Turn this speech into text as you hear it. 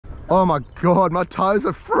Oh my God, my toes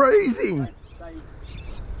are freezing. They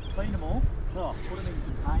clean them all, put them in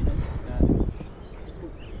containers, and then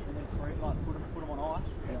put them on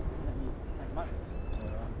ice, and then you take them up.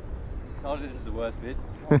 Oh, this is the worst bit.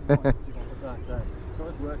 So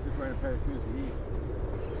it's worth just wearing a pair of shoes a year.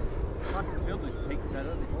 I can feel these peaks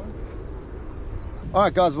better before.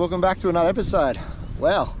 Alright guys, welcome back to another episode.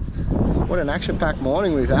 Wow, what an action-packed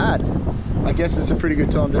morning we've had. I guess it's a pretty good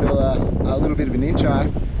time to do a little bit of an intro.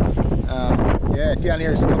 Yeah, down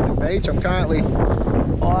here at Slappin Beach, I'm currently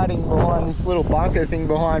hiding behind this little bunker thing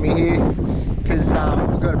behind me here because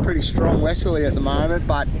we've got a pretty strong westerly at the moment,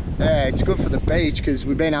 but yeah, it's good for the beach because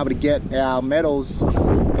we've been able to get our metals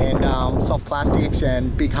and soft plastics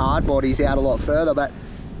and big hard bodies out a lot further. But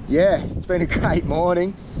yeah, it's been a great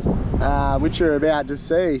morning, which you're about to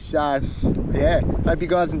see. So yeah, hope you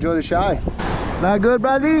guys enjoy the show. No good,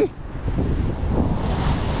 brother?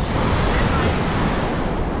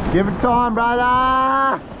 Give it time,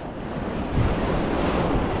 brother.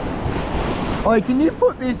 Oi, can you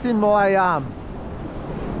put this in my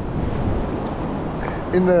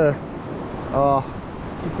in the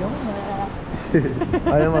Keep going.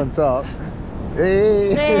 I am on top.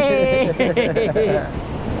 Hey.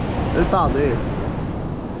 Let's hold this.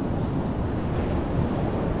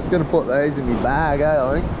 Just gonna put these in my bag,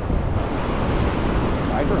 I think.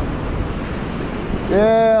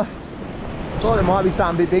 Yeah. Thought there might be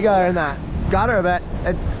something a bit bigger in that gutter, but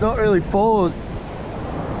it's not really falls.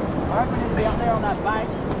 I reckon it'll be up there on that bank.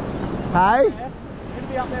 Hey? Yeah, it'll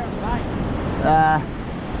be up there on the bank.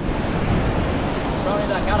 Probably in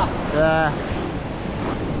that gutter.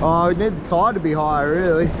 Oh, we need the tide to be higher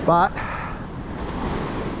really, but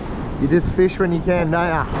you just fish when you can, don't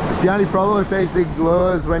you? It's the only problem with these big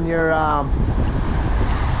lures when you're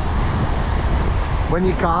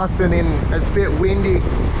casting in, it's a bit windy.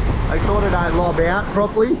 They sort of don't lob out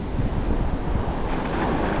properly.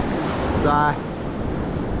 So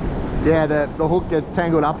yeah, the hook gets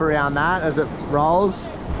tangled up around that as it rolls.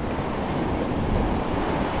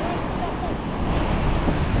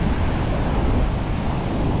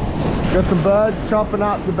 Got some birds chopping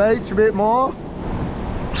up the beach a bit more.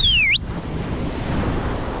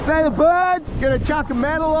 Say the birds, gonna chuck a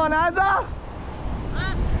medal on, Azza?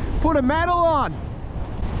 Put a medal on.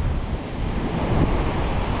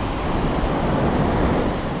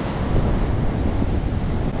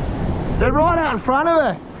 They're right out in front of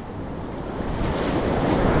us.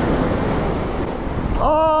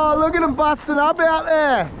 Oh, look at them busting up out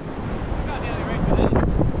there.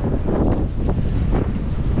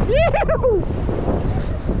 Yoo-hoo!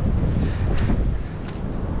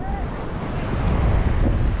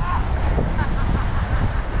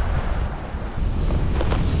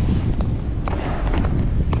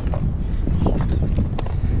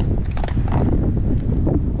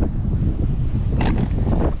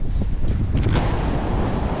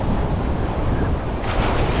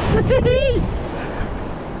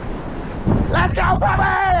 Let's go,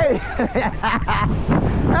 Bobby!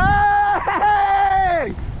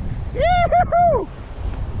 Hey! Yoo-hoo!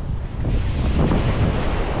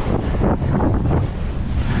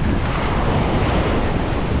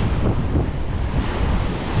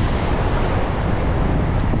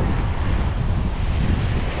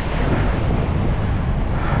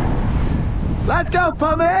 Let's go,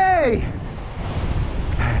 Bobby!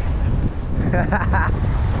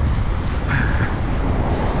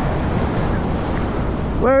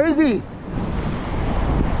 Where is he?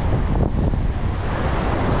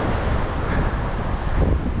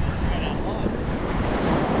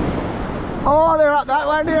 Oh, they're up that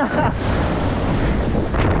way now.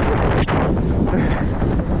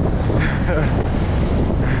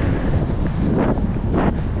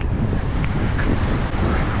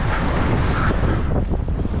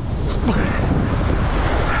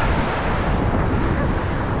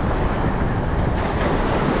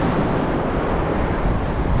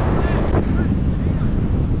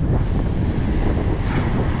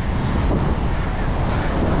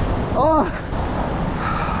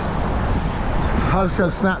 I just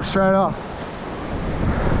got to snap straight off.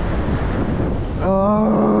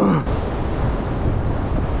 Oh.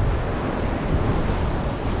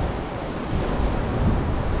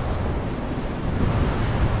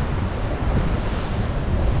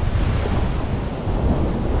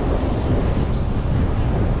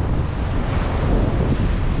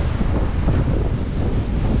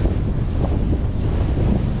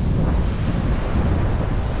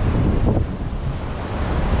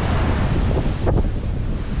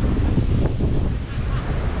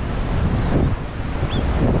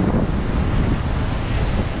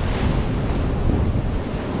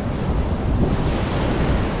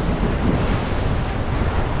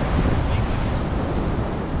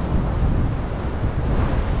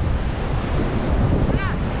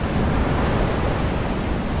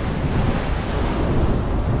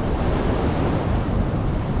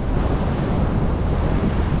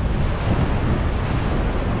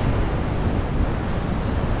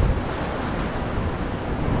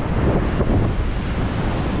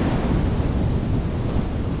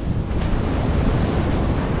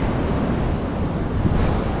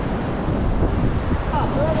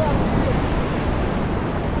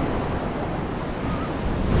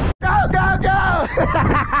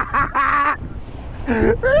 Go,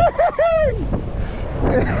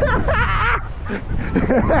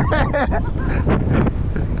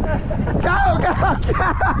 go, go!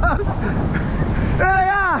 There they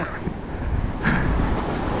are!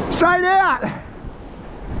 Straight out!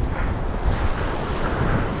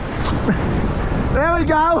 There we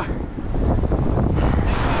go!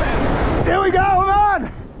 Here we go, come on!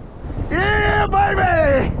 Yeah,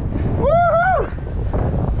 baby! Woohoo!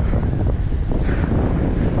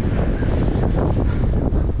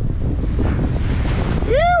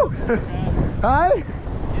 Ew! Hey?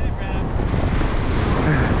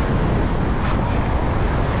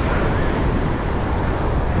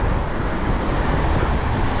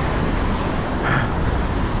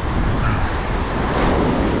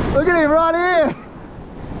 Look at him right here!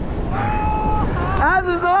 Az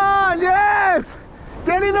is on! Yes!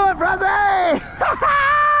 Get into it, Brazzy!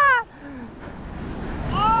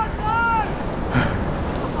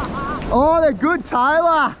 Oh, they're good,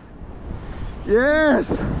 Tailor! Yes!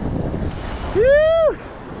 Whew.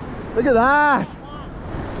 Look at that!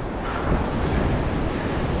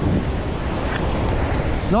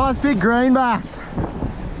 Nice big greenbacks.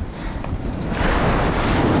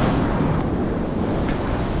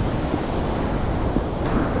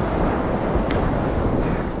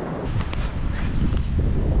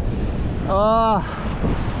 Oh,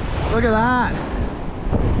 look at that.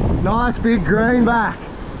 Nice big greenback.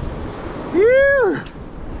 Phew.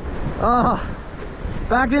 Oh,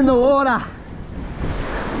 back in the water.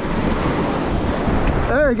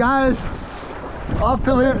 There he goes. Off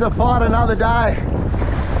to live to fight another day.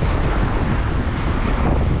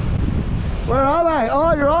 Where are they?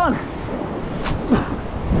 Oh, you're on.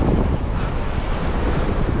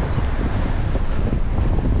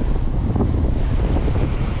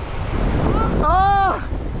 Oh!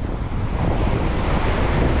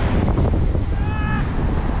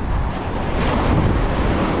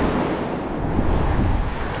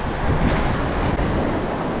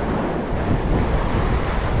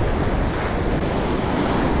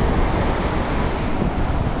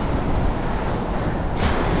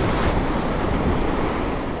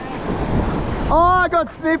 Oh, I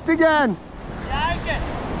got snipped again.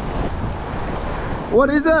 What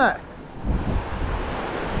is it?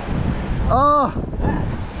 Oh,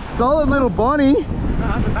 solid little Bonnie. No,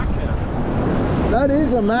 that's a Mac tuna. That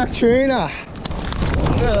is a Mac tuna.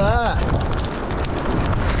 Look at that.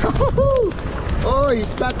 Oh, you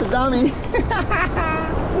spat the dummy.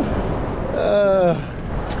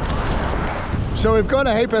 So we've got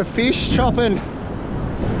a heap of fish chopping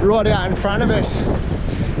right out in front of us.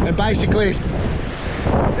 And basically,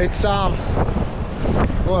 it's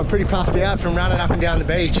well, I'm pretty puffed out from running up and down the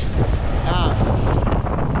beach.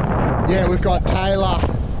 Yeah, we've got Tailor,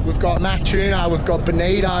 we've got Mac tuna, we've got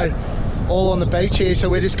bonito, all on the beach here. So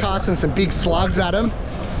we're just casting some big slugs at them.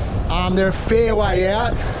 They're a fair way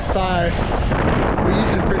out, so we're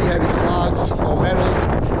using pretty heavy slugs or metals,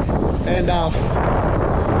 and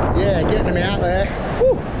yeah, getting them out there.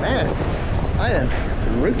 Whew, man, I am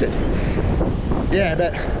rooted. Yeah,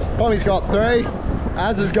 but Bommy's got 3,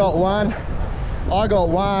 Az has got 1, I got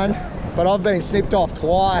 1, but I've been snipped off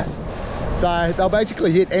twice. So they'll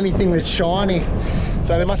basically hit anything that's shiny.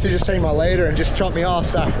 So they must have just seen my leader and just chopped me off.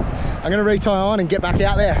 So I'm gonna retie on and get back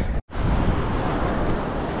out there.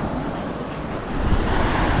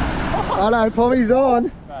 Oh no, Pommy's on.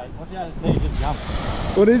 What the other thing just jumped?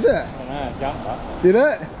 What is it? I don't know, jumped up. Did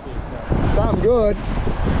it? Something good.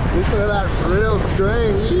 Listen to that real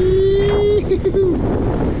scream.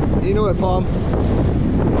 You know it, Pom.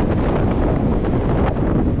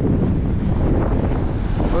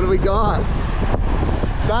 What do we got?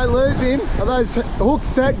 Don't lose him. Are those hooks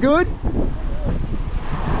set good?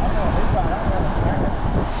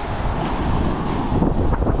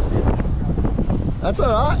 That's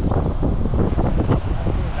all right.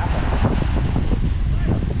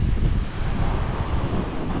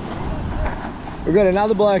 We've got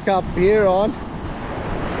another bloke up here on.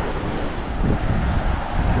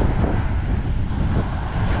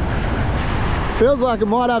 Feels like it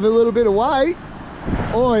might have a little bit of weight.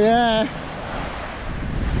 Oh yeah.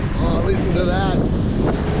 Oh, listen to that.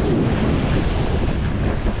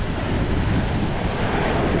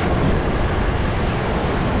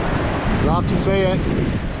 Love to see it.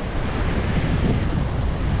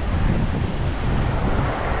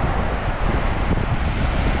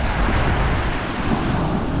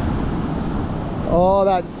 Oh,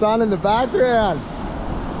 that sun in the background.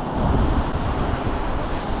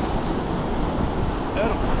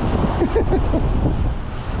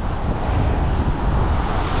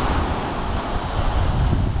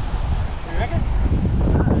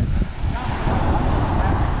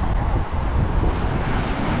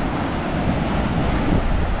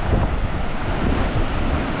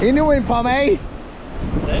 Into him, Pommy.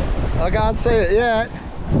 See it? I can't see it yet.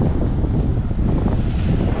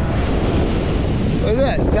 What is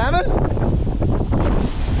that? Salmon? Come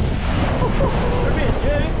here,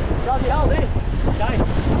 you. Does he hold this? Okay.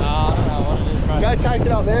 No, I don't know what it is, bro. Go take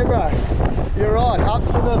it up there, bro. You're right, up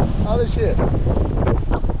to the other shit.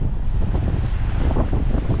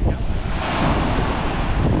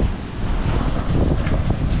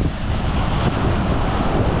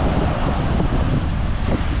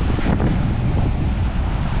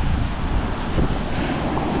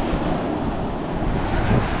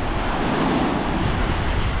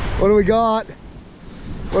 What do we got?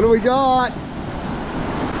 What do we got?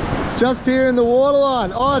 It's just here in the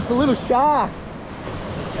waterline. Oh, it's a little shark.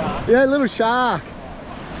 Shark? Yeah, a little shark.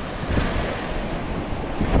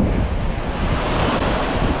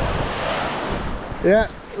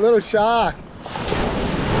 Yeah, little shark.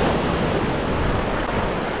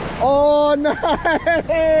 Oh no!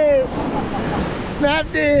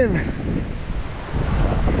 Snapped him.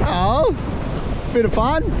 Oh, it's a bit of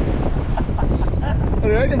fun. What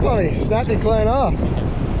do you reckon, Tommy? Snapped him clean off.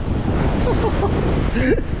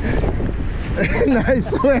 No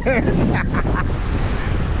swear.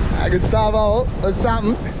 I could start all or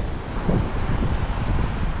something.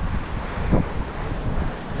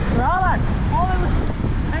 Where are they?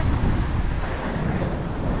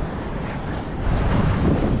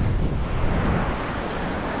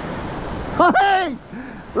 Oh, hey!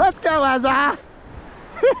 Let's go, Azza!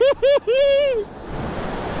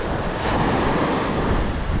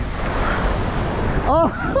 Oh!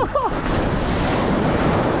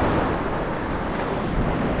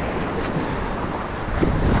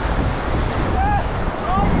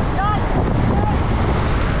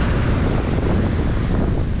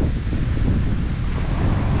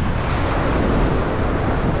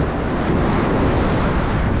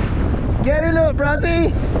 Get into it,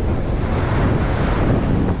 Brazzy!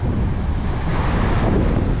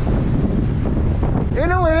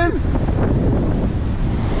 Into him!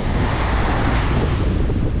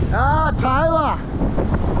 Ah, Tailor!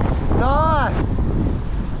 Nice!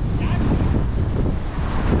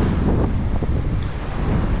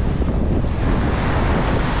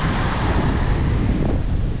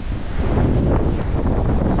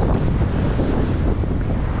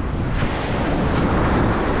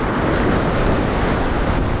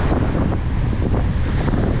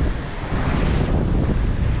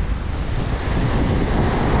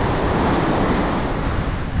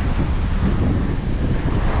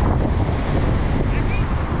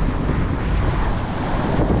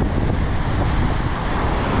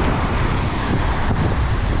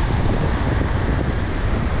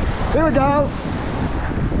 Here we go.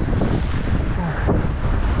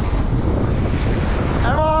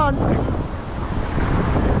 Come on.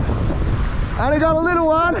 Only got a little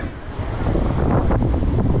one.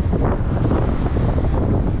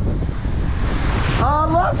 Oh, I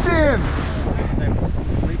lost him. So what's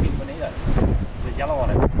the sleeping bonito? The yellow on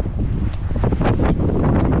it.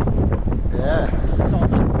 Yeah.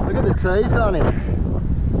 Solid. Look at the teeth on him.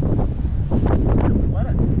 Let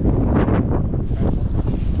it.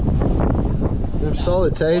 Them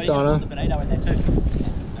solid teeth Oh, on the them. bonito in there too.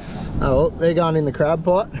 Oh, well, they're going in the crab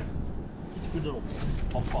pot. It's a good little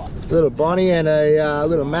pot fight. Little Bonnie and a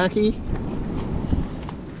little Mackie.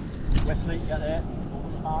 Wesley, go there. All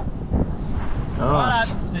the sparks. Nice.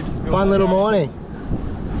 Stephen's built Fun that little out. morning.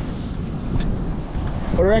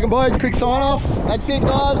 What do you reckon, boys? Quick sign off. That's it,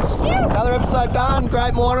 guys. Another episode done.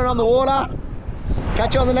 Great morning on the water.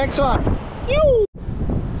 Catch you on the next one.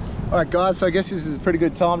 Alright guys, so I guess this is a pretty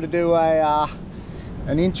good time to do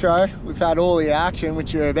an intro. We've had all the action,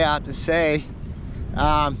 which you're about to see.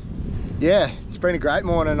 Yeah, it's been a great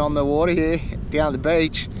morning on the water here down the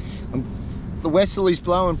beach. The westerly's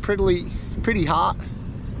blowing pretty hard.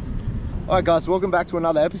 Alright guys, welcome back to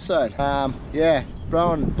another episode. Yeah,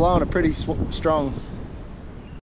 blowing a pretty strong